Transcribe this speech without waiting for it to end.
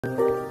Hey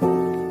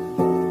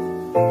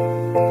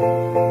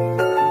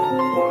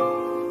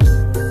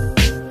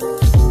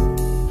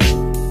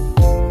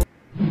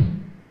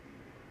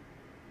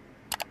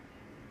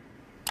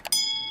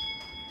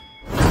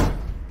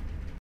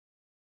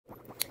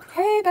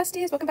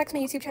besties, welcome back to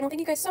my YouTube channel. Thank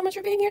you guys so much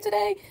for being here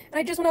today. And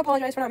I just want to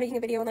apologize for not making a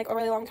video in like a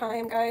really long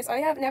time, guys. I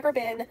have never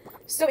been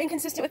so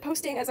inconsistent with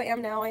posting as I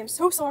am now. I am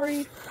so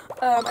sorry.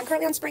 I'm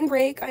currently on spring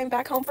break. I'm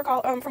back home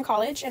from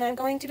college, and I'm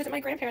going to visit my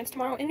grandparents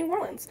tomorrow in New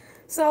Orleans.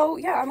 So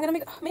yeah, I'm gonna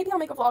maybe I'll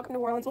make a vlog in New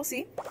Orleans. We'll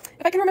see.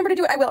 If I can remember to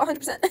do it, I will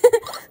 100%.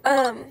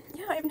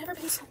 Yeah, I've never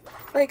been so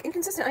like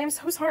inconsistent. I am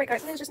so sorry,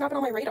 guys. It's just not been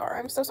on my radar.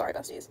 I'm so sorry,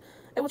 besties.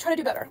 I will try to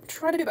do better.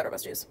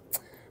 Besties.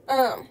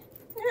 Yeah.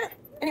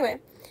 Anyway.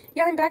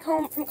 Yeah, I'm back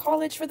home from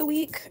college for the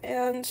week,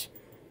 and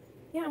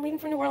yeah, I'm leaving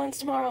for New Orleans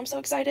tomorrow. I'm so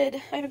excited.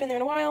 I haven't been there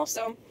in a while,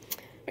 so I'm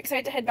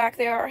excited to head back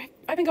there.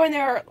 I've been going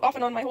there off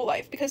and on my whole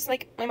life, because,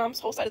 like, my mom's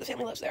whole side of the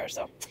family lives there,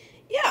 so,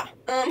 yeah,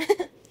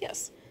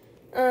 yes.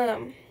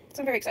 So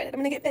I'm very excited. I'm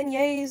gonna get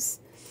beignets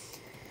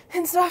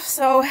and stuff,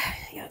 so,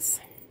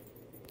 yes.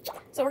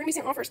 So we're gonna be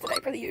seeing offers today,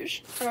 per the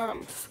usual.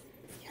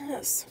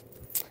 Yes.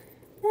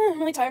 I'm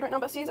really tired right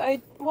now,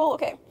 besties. Well,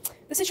 okay.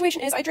 The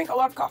situation is, I drink a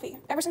lot of coffee.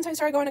 Ever since I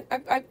started going,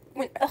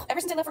 ever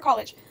since I left for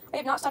college, I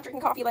have not stopped drinking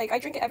coffee. Like, I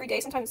drink it every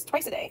day, sometimes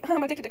twice a day.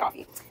 I'm addicted to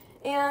coffee.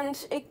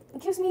 And it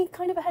gives me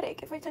kind of a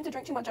headache if I tend to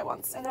drink too much at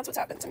once, and that's what's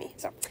happened to me,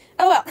 so.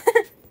 Oh well.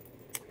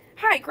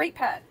 Hi, great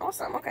pet.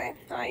 Awesome, okay.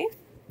 Hi.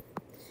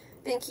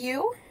 Thank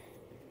you.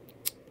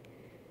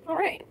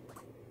 Alright.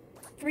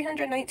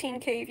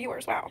 319k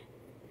viewers, wow.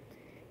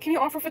 Can you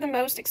offer for the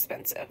most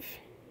expensive?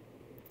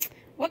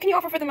 What can you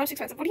offer for the most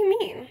expensive? What do you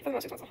mean, for the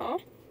most expensive, huh?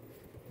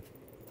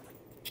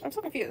 I'm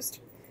so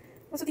confused.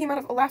 What's with the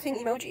amount of laughing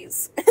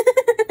emojis?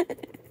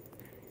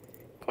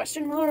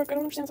 Question mark. I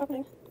don't understand what's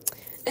happening.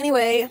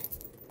 Anyway,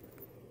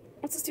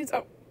 what's this dude's?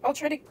 Oh, I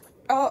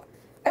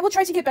will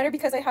try to get better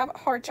because I have a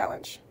hard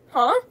challenge.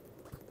 Huh?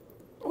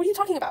 What are you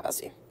talking about,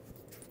 bestie?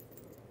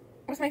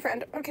 With my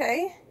friend.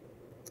 Okay.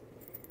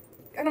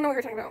 I don't know what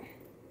you're talking about.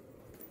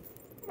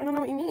 I don't know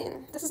what you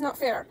mean. This is not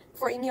fair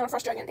for a neon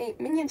frost dragon. A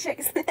minion chick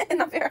is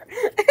not fair.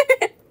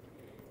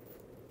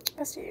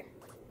 Bestie.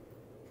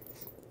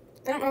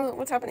 I don't know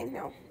what's happening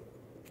now.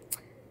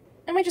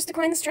 I might just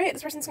decline this trade.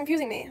 This person's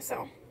confusing me,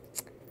 so.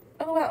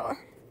 Oh well.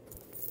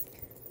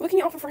 What can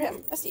you offer for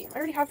him? Bestie, I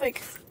already have like.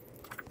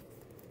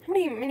 How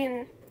many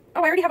minion.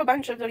 Oh, I already have a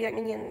bunch of Zodiac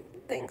minion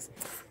things.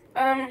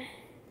 How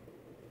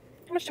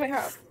much do I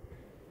have?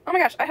 Oh my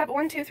gosh, I have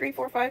 1, 2, 3,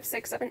 4, 5,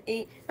 6, 7,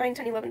 8, 9,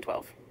 10, 11,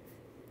 12.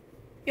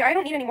 Yeah, I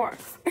don't need any more.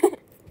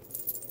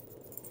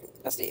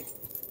 Bestie.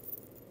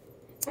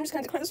 I'm just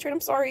gonna decline this trade. I'm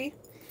sorry.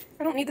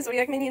 I don't need the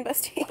Zodiac minion,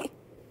 bestie.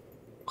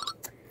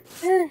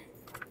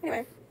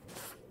 Anyway.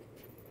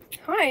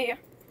 Hi.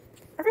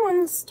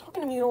 Everyone's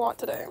talking to me a lot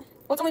today.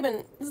 Well,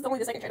 this is only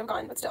the second trade I've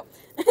gotten, but still.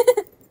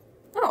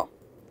 Oh.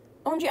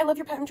 OMG, I love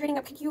your pet. I'm trading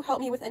up. Could you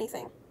help me with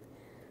anything?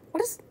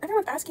 What is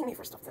everyone asking me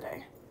for stuff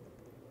today?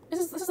 This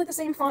is like the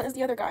same font as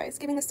the other guy. It's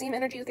giving the same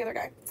energy as the other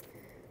guy.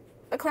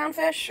 A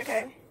clownfish?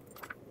 Okay.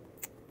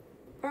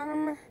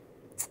 There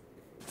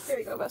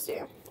you go,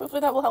 bestie.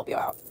 Hopefully that will help you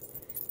out.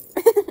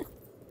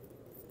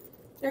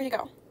 There you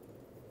go.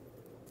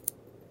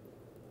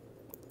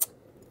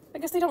 I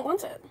guess they don't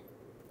want it.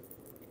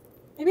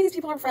 Maybe these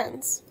people are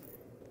friends.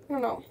 I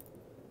don't know.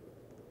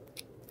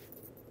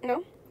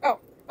 No?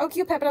 Oh,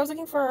 cute pet, but I was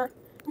looking for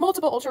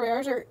multiple ultra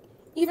rares, or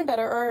even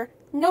better, or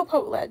no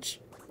pote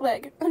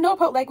leg. A no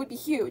pote leg would be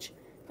huge.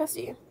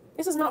 Bestie,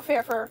 this is not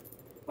fair for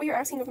what you're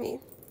asking of me.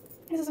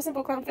 This is a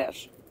simple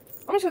clownfish.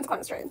 I'm just going to decline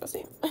this trade,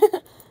 bestie.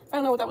 I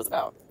don't know what that was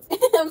about.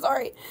 I'm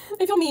sorry.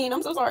 I feel mean.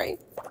 I'm so sorry.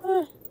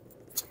 I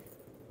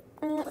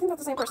think that's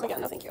the same person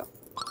again. No, thank you.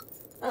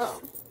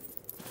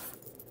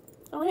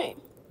 Alright.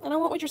 I know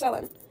what you're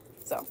selling.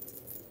 So.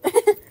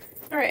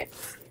 Alright.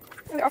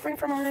 Are they offering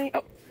for my...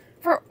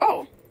 For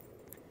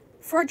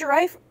a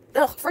giraffe...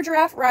 for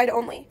giraffe ride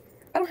only.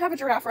 I don't have a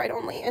giraffe ride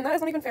only, and that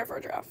is not even fair for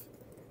a giraffe.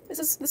 This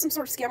is some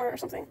sort of scammer or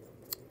something.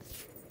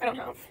 I don't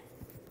have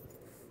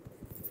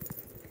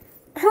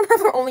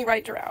an only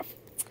ride giraffe.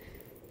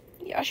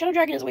 Yeah, a shadow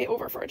dragon is way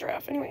over for a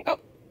giraffe. Anyway. Oh.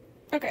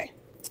 Okay.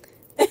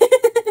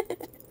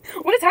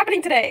 What is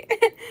happening today?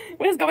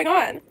 What is going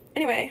on?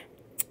 Anyway.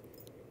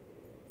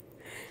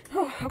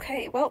 Oh,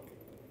 okay, well.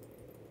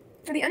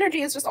 The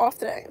energy is just off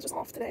today. It's just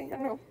off today. I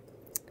don't know.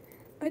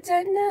 I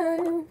don't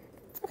know.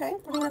 Okay,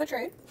 we're doing another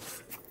trade.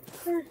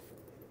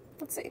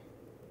 Let's see.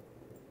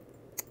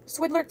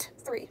 Swidlert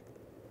 3.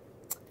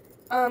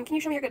 Can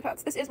you show me your good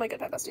pets? This is my good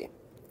pet, bestie.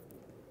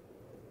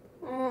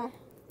 I'm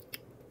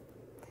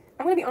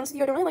gonna be honest with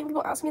you, I don't really like when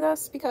people ask me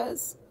this,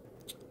 because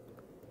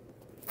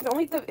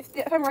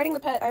if I'm writing the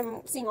pet,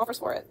 I'm seeing offers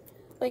for it.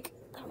 Like,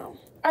 I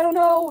don't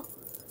know.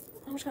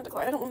 I'm just gonna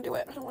decline. I don't want to do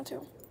it. I don't want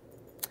to.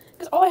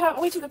 Because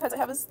only two good pets I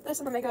have is this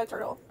and the Mega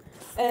Turtle.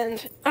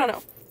 And, I don't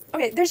know.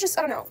 Okay, there's just,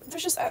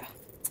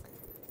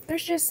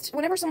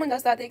 whenever someone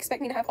does that, they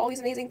expect me to have all these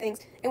amazing things,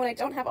 and when I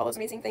don't have all those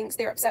amazing things,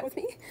 they're upset with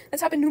me.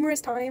 That's happened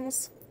numerous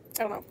times.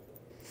 I don't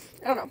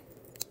know.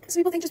 Some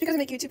people think just because I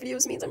make YouTube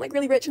videos means I'm like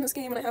really rich in this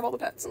game and I have all the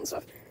pets and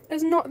stuff. That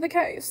is not the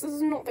case. This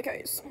is not the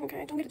case.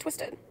 Okay, don't get it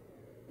twisted.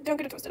 Don't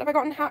get it twisted. I've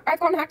gotten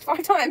hacked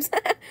 5 times.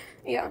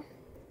 Yeah.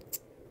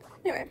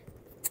 Anyway.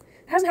 It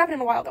hasn't happened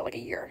in a while though, like a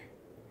year.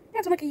 Yeah,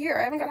 it's been like a year.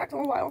 I haven't got hacked in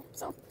a while,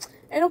 so.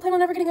 I don't plan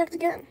on ever getting hacked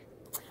again.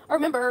 I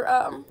remember,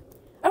 I don't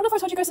know if I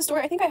told you guys the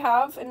story. I think I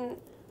have, and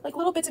like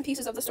little bits and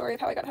pieces of the story of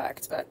how I got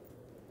hacked, but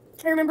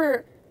I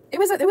remember it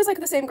was like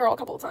the same girl a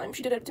couple of times.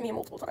 She did it to me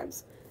multiple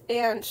times,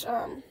 and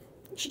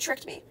she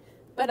tricked me.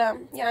 But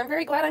yeah, I'm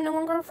very glad I'm no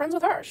longer friends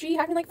with her. She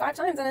hacked me like 5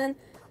 times, and then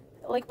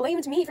like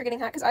blamed me for getting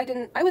hacked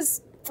because I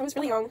was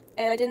really young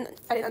and I didn't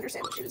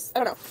understand what she was. I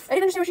don't know. I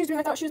didn't understand what she was doing.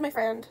 I thought she was my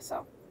friend.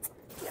 So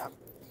yeah.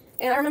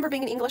 And I remember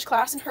being in English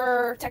class and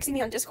her texting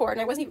me on Discord,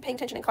 and I wasn't even paying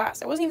attention in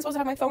class. I wasn't even supposed to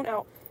have my phone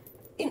out.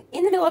 In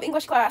the middle of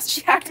English class,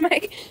 she hacked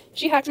my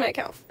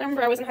account. I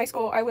remember I was in high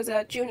school. I was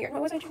a junior.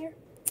 What was I, junior?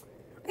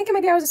 I think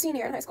maybe I was a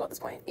senior in high school at this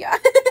point. Yeah.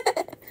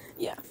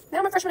 Yeah. Now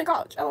I'm a freshman in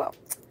college. LOL.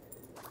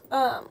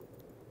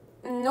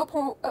 No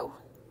po- oh.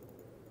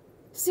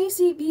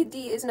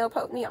 CCBD is no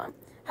poke neon.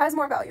 Has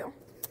more value.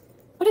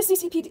 What is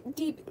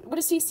CCBD? What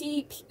is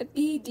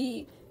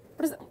CCBD?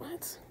 What is that?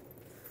 What?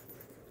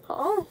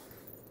 Huh?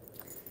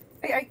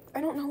 I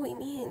don't know what you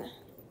mean.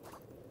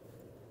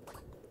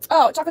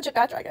 Oh, chocolate chip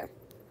bad dragon.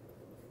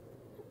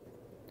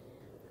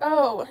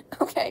 Oh,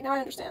 okay, now I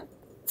understand.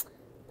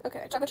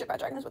 Okay, chocolate chip bad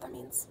dragon is what that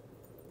means.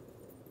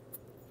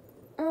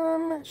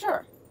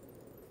 Sure.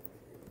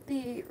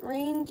 The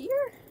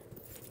reindeer?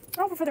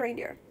 I'll prefer the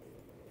reindeer.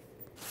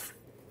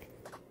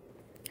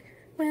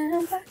 When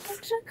I'm back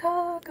in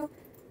Chicago,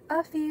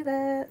 I feel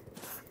it.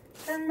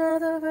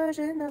 Another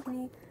version of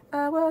me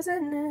I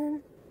wasn't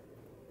in.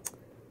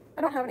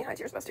 I don't have any high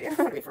tiers, bestie. I'm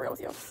gonna be for real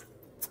with you.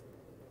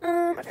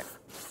 Okay.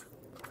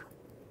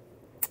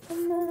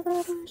 Another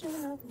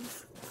version of me.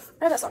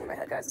 I have that song in my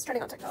head, guys. It's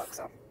trending on TikTok,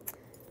 so.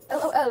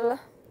 LOL.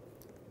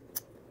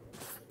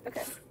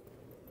 Okay.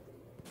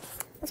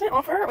 What's my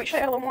offer? Wait, should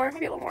I add a little more?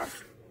 Maybe a little more.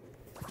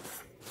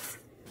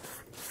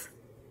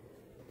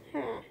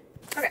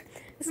 Okay.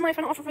 This is my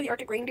final offer for the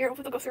Arctic reindeer.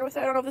 Hopefully they'll go through with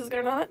it. I don't know if this is good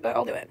or not, but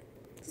I'll do it.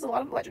 This is a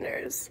lot of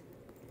legendaries.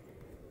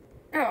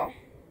 Oh.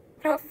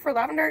 Final offer for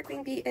Lavender,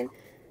 Queen Bee, and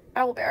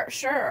Owlbear.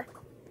 Sure.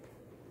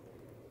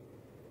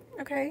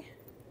 Okay.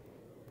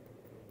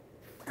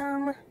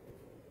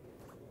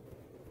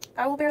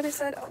 Owlbear, they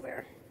said?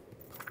 Owlbear.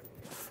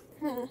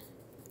 I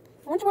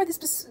wonder why these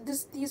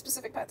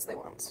specific pets they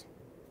want.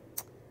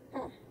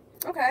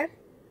 Okay.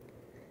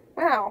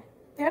 Wow.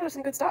 They added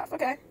some good stuff.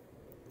 Okay.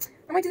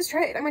 I might do this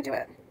trade. I might do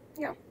it.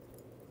 Yeah.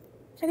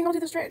 I think I'll do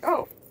this trade.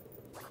 Oh.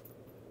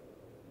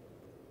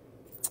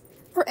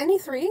 For any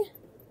 3?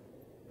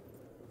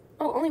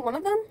 Oh, only one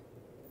of them?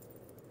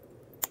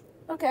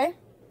 Okay.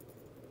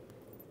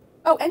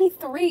 Oh, any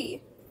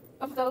 3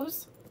 of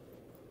those?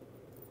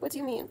 What do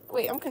you mean?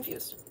 Wait, I'm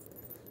confused.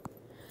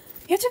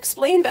 You have to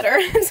explain better.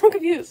 I'm so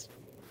confused.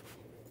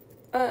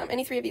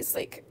 Any 3 of these,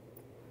 like,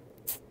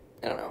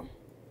 I don't know.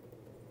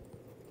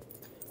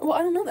 Well, I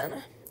don't know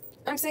then.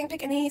 I'm saying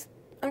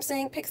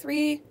pick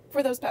 3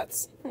 for those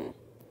pets.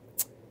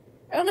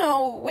 I don't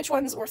know which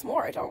one's worth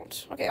more. I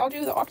don't. Okay, I'll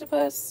do the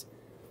octopus,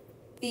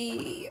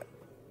 the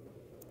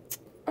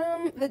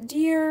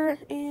deer,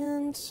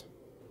 and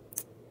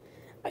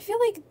I feel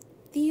like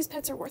these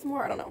pets are worth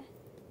more. I don't know.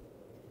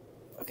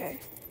 Okay.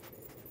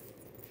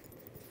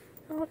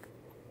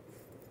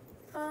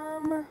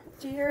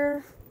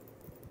 Deer,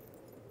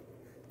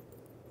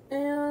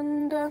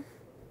 and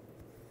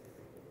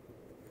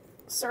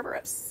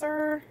Cerberus.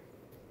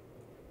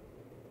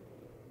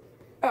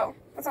 Oh,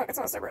 it's not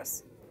a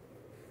Cerberus.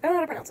 I don't know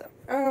how to pronounce it.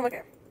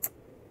 Okay.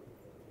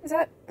 Is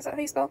that how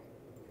you spell?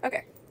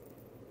 Okay.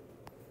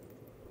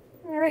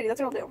 Alrighty,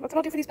 that's what I'll do. That's what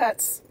I'll do for these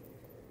pets.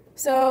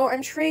 So,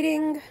 I'm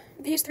trading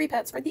these 3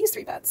 pets for these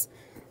 3 pets.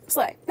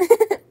 Slay.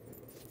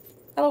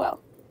 LOL.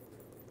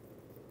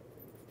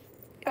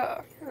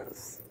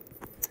 Yes.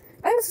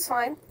 I think this is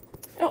fine.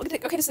 Oh,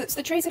 okay, so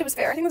the trade said it was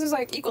fair. I think this is,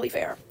 like, equally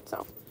fair.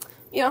 So,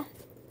 yeah.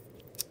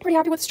 Pretty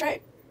happy with this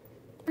trade.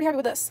 Pretty happy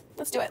with this.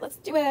 Let's do it. Let's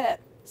do it.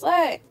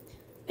 Slay.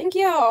 Thank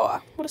you.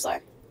 What a slay.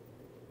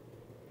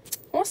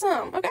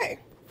 Awesome. Okay.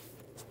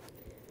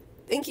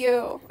 Thank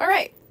you.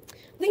 Alright.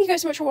 Thank you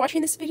guys so much for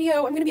watching this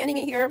video. I'm going to be ending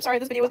it here. I'm sorry,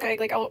 this video was kind of,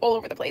 like, all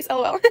over the place.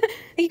 LOL. Thank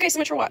you guys so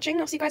much for watching.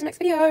 I'll see you guys in the next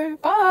video.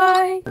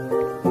 Bye!